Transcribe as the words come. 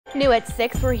New at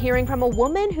 6, we're hearing from a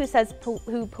woman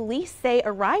who police say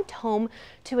arrived home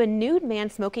to a nude man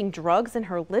smoking drugs in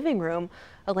her living room.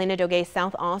 Elena Dogue's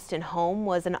South Austin home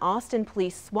was an Austin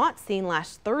police SWAT scene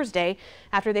last Thursday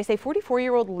after they say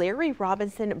 44-year-old Larry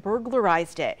Robinson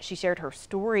burglarized it. She shared her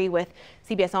story with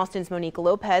CBS Austin's Monique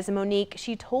Lopez. And Monique,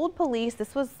 she told police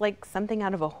this was like something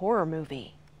out of a horror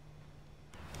movie.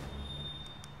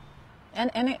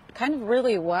 And it kind of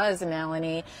really was,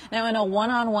 Melanie. Now, in a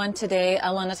one-on-one today,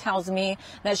 Elena tells me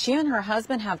that she and her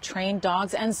husband have trained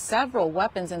dogs and several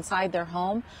weapons inside their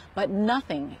home, but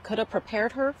nothing could have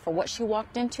prepared her for what she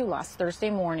walked into last Thursday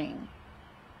morning.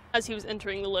 As he was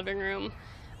entering the living room,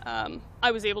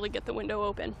 I was able to get the window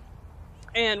open.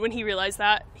 And when he realized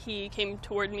that, he came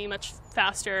toward me much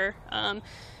faster.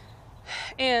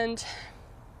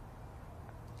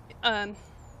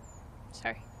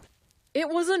 Sorry. It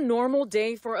was a normal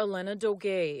day for Elena Dogue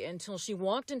until she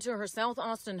walked into her South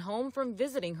Austin home from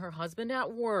visiting her husband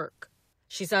at work.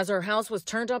 She says her house was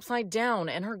turned upside down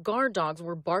and her guard dogs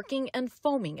were barking and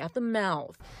foaming at the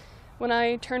mouth. When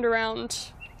I turned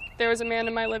around, there was a man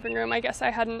in my living room. I guess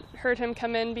I hadn't heard him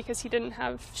come in because he didn't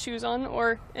have shoes on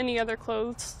or any other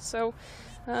clothes. So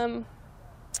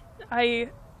I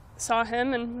saw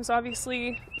him and was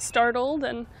obviously startled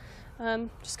and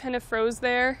just kind of froze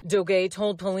there. Dogue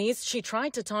told police she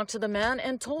tried to talk to the man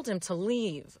and told him to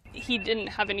leave. He didn't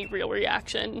have any real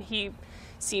reaction. He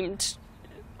seemed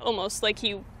almost like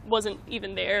he wasn't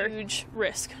even there. Huge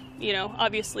risk, you know,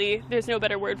 obviously there's no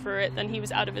better word for it than he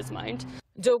was out of his mind.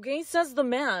 Dogue says the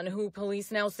man, who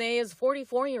police now say is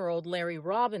 44-year-old Larry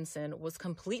Robinson, was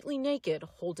completely naked,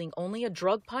 holding only a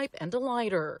drug pipe and a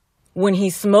lighter. When he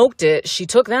smoked it, she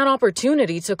took that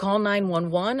opportunity to call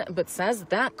 911, but says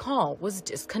that call was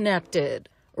disconnected.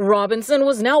 Robinson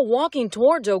was now walking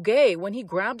toward Dogue when he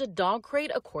grabbed a dog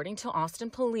crate, according to Austin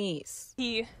police.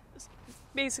 He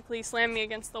basically slammed me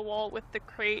against the wall with the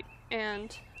crate,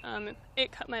 and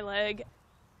it cut my leg.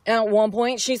 At one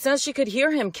point, she says she could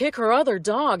hear him kick her other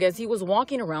dog as he was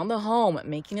walking around the home,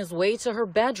 making his way to her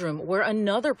bedroom where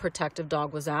another protective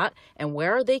dog was at and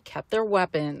where they kept their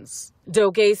weapons.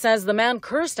 Dogue says the man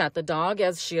cursed at the dog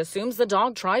as she assumes the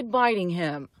dog tried biting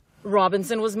him.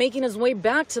 Robinson was making his way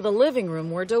back to the living room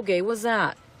where Dogue was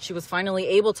at. She was finally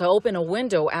able to open a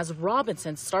window as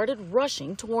Robinson started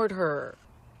rushing toward her.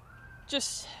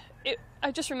 I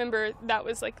just remember that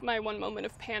was like my one moment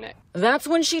of panic. That's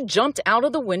when she jumped out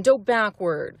of the window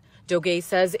backward. Dogue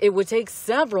says it would take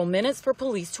several minutes for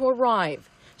police to arrive.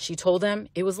 She told them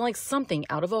it was like something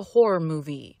out of a horror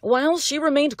movie. While she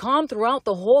remained calm throughout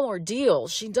the whole ordeal,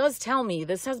 she does tell me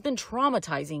this has been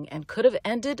traumatizing and could have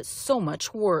ended so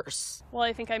much worse. Well,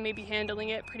 I think I may be handling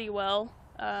it pretty well.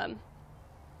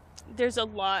 There's a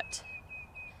lot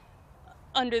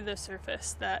under the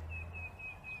surface that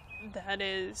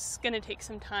is going to take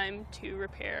some time to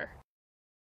repair.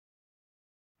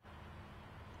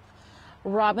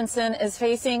 Robinson is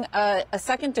facing a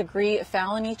second-degree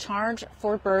felony charge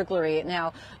for burglary.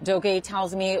 Now, Dogue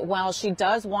tells me while she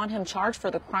does want him charged for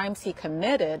the crimes he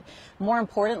committed, more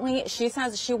importantly, she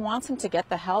says she wants him to get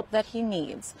the help that he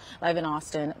needs. Live in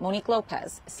Austin, Monique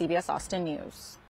Lopez, CBS Austin News.